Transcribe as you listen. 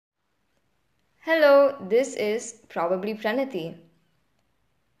Hello, this is probably Pranati.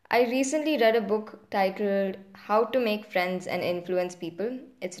 I recently read a book titled How to Make Friends and Influence People.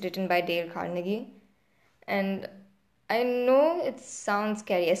 It's written by Dale Carnegie. And I know it sounds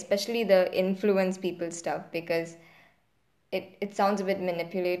scary, especially the influence people stuff, because it sounds a bit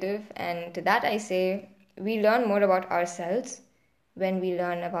manipulative. And to that, I say we learn more about ourselves when we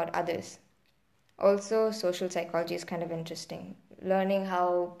learn about others. Also, social psychology is kind of interesting. Learning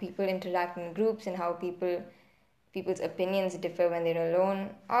how people interact in groups and how people's opinions differ when they're alone,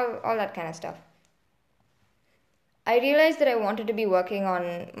 all that kind of stuff. I realized that I wanted to be working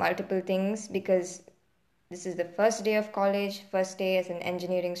on multiple things because this is the first day of college, first day as an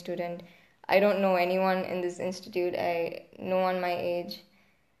engineering student. I don't know anyone in this institute. I no one my age.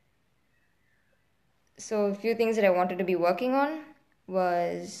 So a few things that I wanted to be working on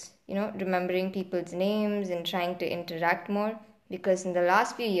was, remembering people's names and trying to interact more because in the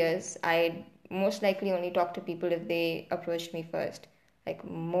last few years I most likely only talk to people if they approached me first, like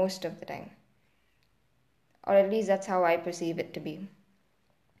most of the time. Or at least that's how I perceive it to be.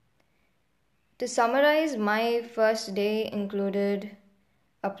 To summarize, my first day included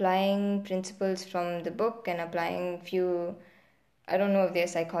applying principles from the book and applying few, I don't know if they're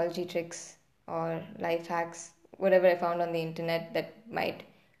psychology tricks or life hacks, whatever I found on the internet that might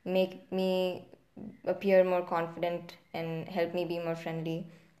make me appear more confident and help me be more friendly.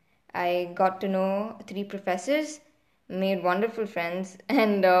 I got to know three professors, made wonderful friends,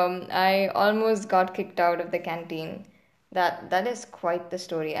 and I almost got kicked out of the canteen. That is quite the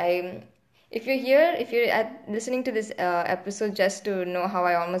story. If you're here, if you're listening to this episode just to know how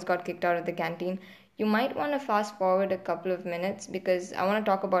I almost got kicked out of the canteen, you might want to fast forward a couple of minutes because I want to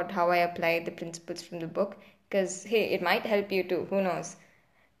talk about how I applied the principles from the book. Because hey, it might help you too. Who knows?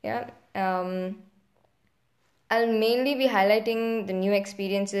 Yeah. I'll mainly be highlighting the new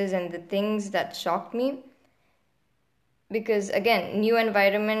experiences and the things that shocked me because again, new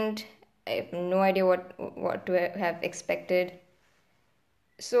environment, I have no idea what to have expected.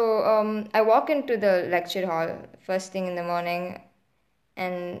 So I walk into the lecture hall first thing in the morning,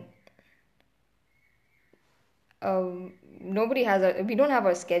 and nobody has a we don't have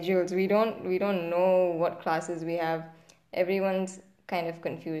our schedules. We don't know what classes we have. Everyone's kind of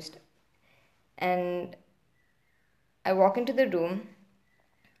confused, and I walk into the room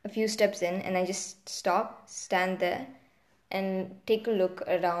a few steps in and I just stop, stand there, and take a look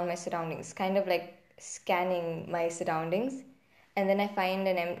around my surroundings, kind of like scanning my surroundings. And then I find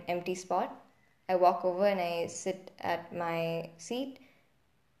an empty spot. I walk over and I sit at my seat.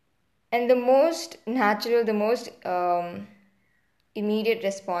 And the most natural, the most immediate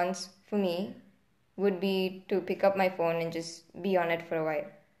response for me would be to pick up my phone and just be on it for a while.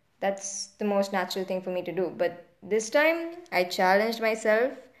 That's the most natural thing for me to do. But this time, I challenged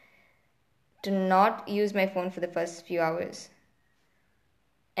myself to not use my phone for the first few hours.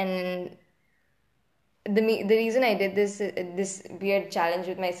 And the reason I did this weird challenge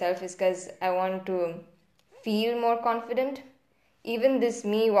with myself is because I want to feel more confident. Even this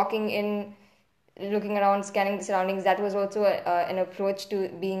me walking in, looking around, scanning the surroundings, that was also an approach to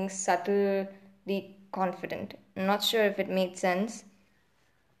being subtly confident. I'm not sure if it made sense,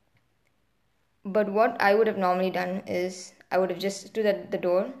 but what I would have normally done is I would have just stood at the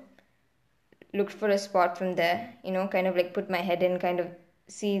door, looked for a spot from there, kind of like put my head in, kind of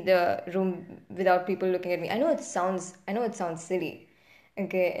see the room without people looking at me. I know it sounds silly.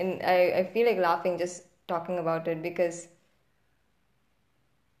 Okay, and I feel like laughing just talking about it because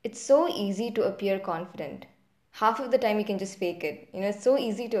it's so easy to appear confident. Half of the time you can just fake it. It's so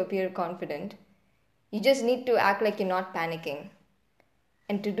easy to appear confident. You just need to act like you're not panicking.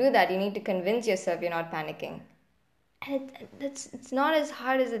 And to do that, you need to convince yourself you're not panicking. And it's not as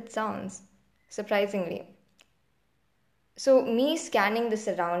hard as it sounds, surprisingly. So me scanning the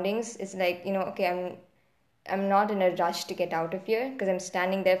surroundings is like, okay, I'm not in a rush to get out of here because I'm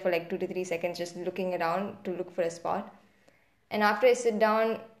standing there for like 2 to 3 seconds just looking around to look for a spot. And after I sit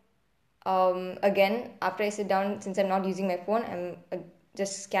down, after I sit down, since I'm not using my phone, I'm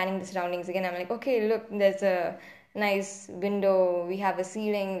just scanning the surroundings again. I'm like, okay, look, there's a nice window, we have a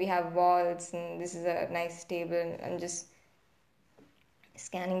ceiling, we have walls, and this is a nice table. I'm just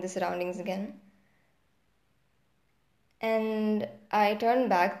scanning the surroundings again. And I turned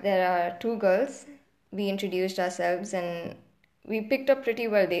back. There are two girls. We introduced ourselves and we picked up pretty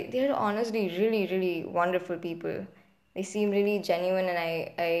well. They're honestly really, really wonderful people. They seem really genuine,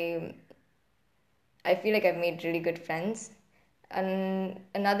 and I feel like I've made really good friends. And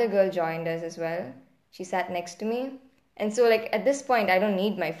another girl joined us as well. She sat next to me. And so like at this point I don't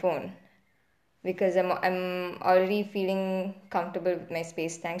need my phone because I'm already feeling comfortable with my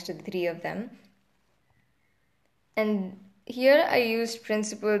space thanks to the three of them. And here I used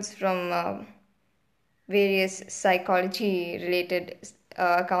principles from various psychology related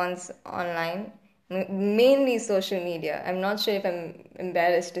accounts online, mainly social media. I'm not sure if I'm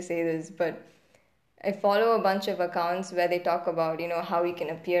embarrassed to say this, but I follow a bunch of accounts where they talk about, how you can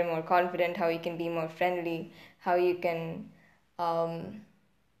appear more confident, how you can be more friendly, how you can um,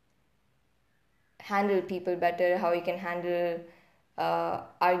 handle people better, how you can handle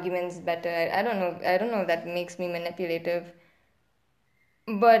arguments better. I don't know. I don't know if that makes me manipulative.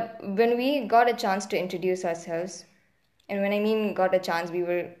 But when we got a chance to introduce ourselves, and when I mean got a chance, we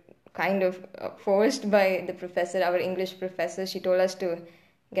were kind of forced by the professor, our English professor. She told us to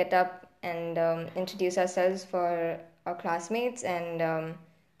get up and introduce ourselves for our classmates and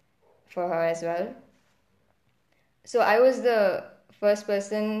for her as well. So I was the first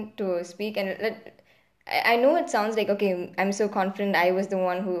person to speak, and I know it sounds like, okay, I'm so confident I was the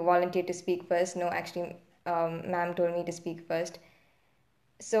one who volunteered to speak first. No, actually, ma'am told me to speak first.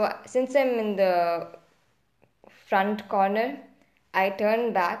 So since I'm in the front corner, I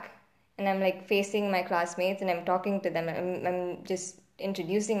turn back and I'm like facing my classmates and I'm talking to them. I'm just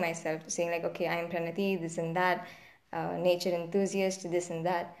introducing myself, saying like, okay, I'm Pranati, this and that, nature enthusiast, this and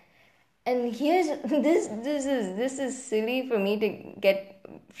that. And here's this is silly for me to get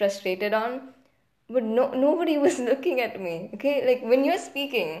frustrated on, but nobody was looking at me. Okay, like when you're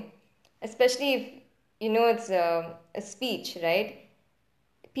speaking, especially if it's a speech, right?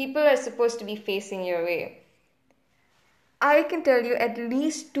 People are supposed to be facing your way. I can tell you at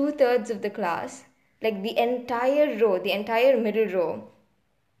least two-thirds of the class, like the entire row, the entire middle row,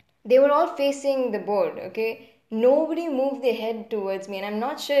 they were all facing the board, okay? Nobody moved their head towards me, and I'm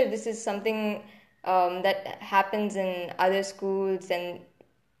not sure if this is something that happens in other schools and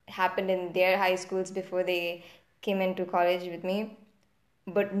happened in their high schools before they came into college with me.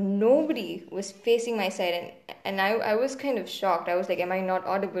 But nobody was facing my side, and I was kind of shocked. I was like, am I not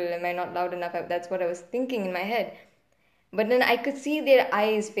audible? Am I not loud enough? That's what I was thinking in my head. But then I could see their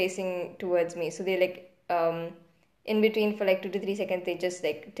eyes facing towards me. So they like in between for like 2 to 3 seconds, they just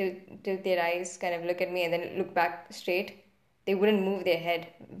like tilt their eyes, kind of look at me, and then look back straight. They wouldn't move their head.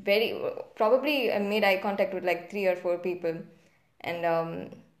 Very probably I made eye contact with like three or four people,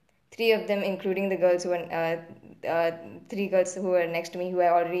 and three of them, including the girls who were three girls who were next to me, who I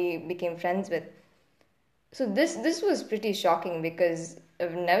already became friends with. So this was pretty shocking because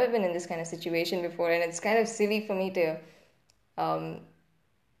I've never been in this kind of situation before, and it's kind of silly for me to um,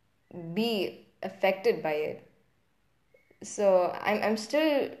 be affected by it. So I'm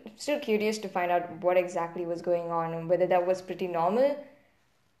still curious to find out what exactly was going on and whether that was pretty normal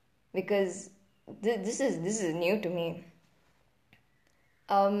because this is new to me.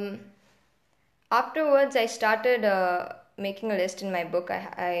 Um, Afterwards, I started making a list in my book.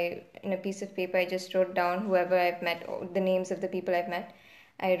 I in a piece of paper I just wrote down whoever I've met, the names of the people I've met.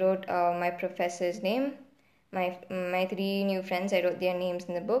 I wrote my professor's name, my three new friends. I wrote their names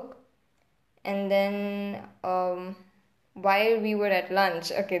in the book. And then while we were at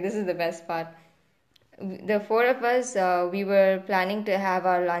lunch, okay, this is the best part. The four of us, we were planning to have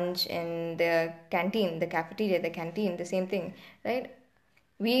our lunch in the canteen, the cafeteria, the canteen, the same thing, right?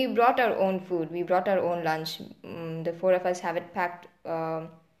 We brought our own food. We brought our own lunch. The four of us have it packed from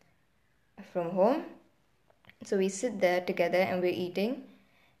home. So we sit there together and we're eating.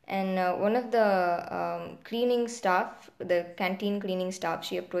 And one of the cleaning staff, the canteen cleaning staff,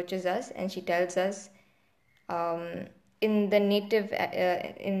 she approaches us and she tells us um, in the native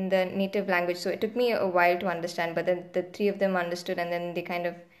language. So it took me a while to understand, but then the three of them understood, and then they kind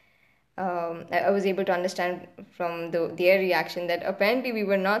of I was able to understand from their reaction that apparently we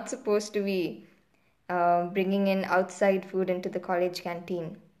were not supposed to be bringing in outside food into the college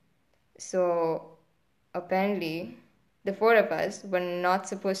canteen. So apparently, the four of us were not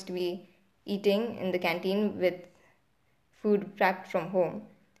supposed to be eating in the canteen with food packed from home.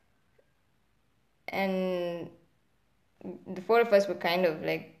 And the four of us were kind of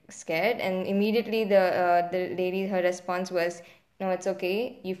like scared, and immediately the lady, her response was, no, it's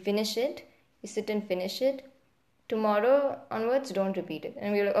okay, you finish it, you sit and finish it, tomorrow onwards don't repeat it.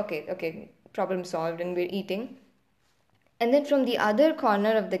 And we were like, okay, okay, problem solved, and we're eating. And then from the other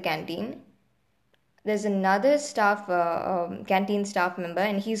corner of the canteen, there's another canteen staff member,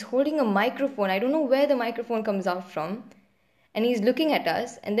 and he's holding a microphone. I don't know where the microphone comes out from, and he's looking at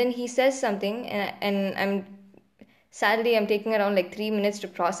us, and then he says something, and I'm taking around like 3 minutes to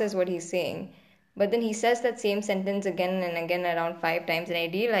process what he's saying. But then he says that same sentence again and again around five times, and I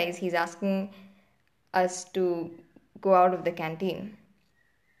realize he's asking us to go out of the canteen.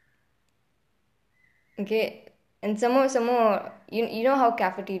 Okay, and some more, you know how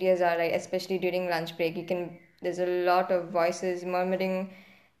cafeterias are, right? Especially during lunch break, you can There's a lot of voices murmuring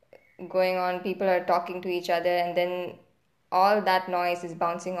going on. People are talking to each other, and then all that noise is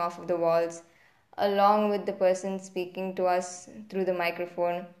bouncing off of the walls, along with the person speaking to us through the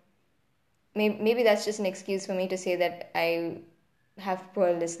microphone. Maybe that's just an excuse for me to say that I have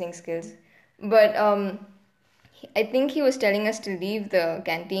poor listening skills. But I think he was telling us to leave the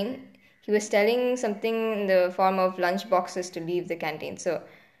canteen. He was telling something in the form of lunch boxes to leave the canteen. So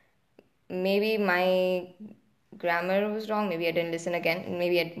maybe my grammar was wrong. Maybe I didn't listen again.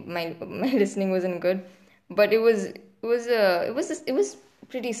 Maybe my listening wasn't good. But it was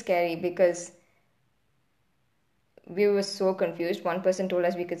pretty scary because we were so confused. One person told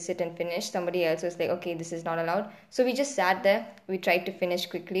us we could sit and finish. Somebody else was like, okay, this is not allowed. So we just sat there. We tried to finish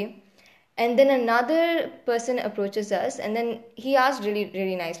quickly. And then another person approaches us, and then he asked really,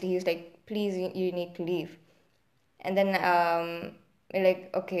 really nicely. He was like, please, you need to leave. And then we're like,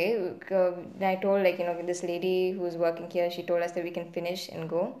 okay. Then I told, like, this lady who's working here, she told us that we can finish and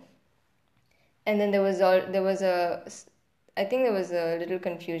go. And then I think there was a little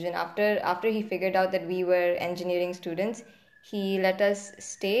confusion after he figured out that we were engineering students. He let us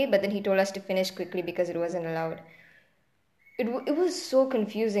stay, but then he told us to finish quickly because it wasn't allowed. It was so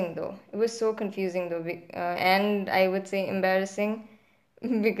confusing though. It was so confusing though, and I would say embarrassing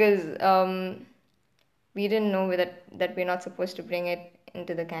because we didn't know that we're not supposed to bring it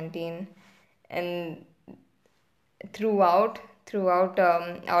into the canteen, and throughout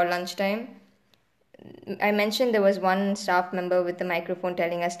our lunchtime, I mentioned there was one staff member with the microphone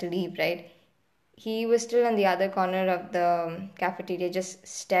telling us to leave, right? He was still on the other corner of the cafeteria, just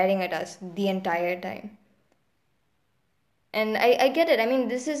staring at us the entire time. And I get it. I mean,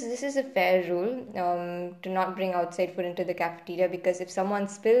 this is a fair rule, to not bring outside food into the cafeteria, because if someone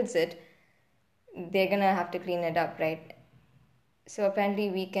spills it, they're gonna have to clean it up, right? So apparently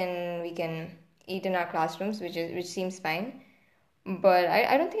we can eat in our classrooms, which seems fine. But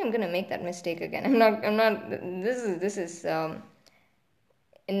I don't think I'm gonna make that mistake again. I'm not. This is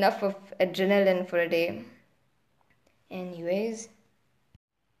enough of adrenaline for a day. Anyways,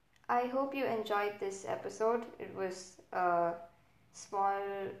 I hope you enjoyed this episode. It was a small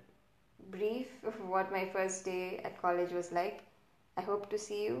brief of what my first day at college was like. I hope to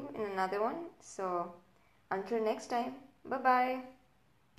see you in another one. So, until next time, bye bye.